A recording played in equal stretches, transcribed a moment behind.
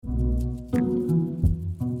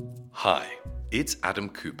Hi, it's Adam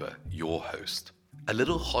Cooper, your host. A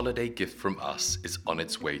little holiday gift from us is on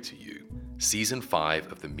its way to you. Season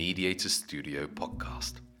 5 of the Mediator Studio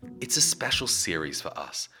podcast. It's a special series for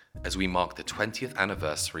us as we mark the 20th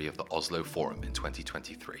anniversary of the Oslo Forum in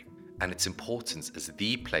 2023 and its importance as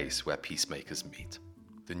the place where peacemakers meet.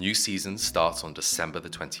 The new season starts on December the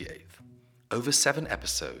 28th. Over 7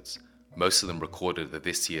 episodes, most of them recorded at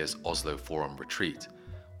this year's Oslo Forum retreat,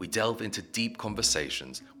 we delve into deep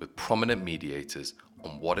conversations with prominent mediators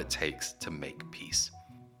on what it takes to make peace.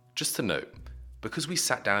 Just to note, because we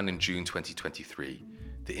sat down in June 2023,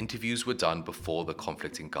 the interviews were done before the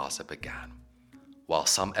conflict in Gaza began. While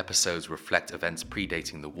some episodes reflect events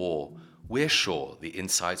predating the war, we're sure the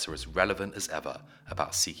insights are as relevant as ever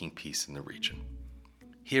about seeking peace in the region.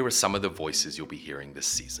 Here are some of the voices you'll be hearing this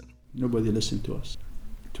season. Nobody listened to us.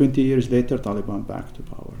 20 years later, Taliban back to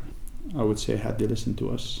power. I would say had they listened to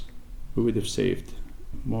us, we would have saved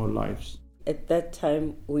more lives. At that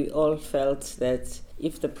time, we all felt that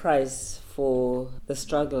if the price for the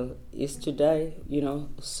struggle is to die,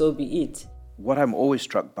 so be it. What I'm always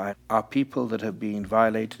struck by are people that have been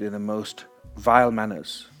violated in the most vile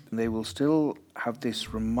manners. And they will still have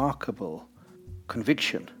this remarkable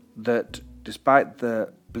conviction that despite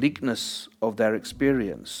the bleakness of their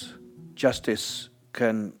experience, justice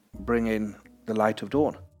can bring in the light of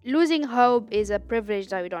dawn. Losing hope is a privilege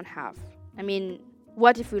that we don't have.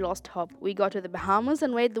 What if we lost hope? We go to the Bahamas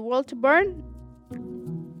and wait the world to burn?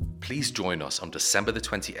 Please join us on December the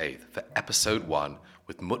 28th for episode 1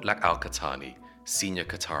 with Mutlaq Al-Qahtani, senior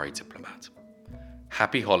Qatari diplomat.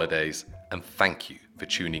 Happy holidays and thank you for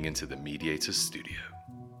tuning into the Mediator Studio.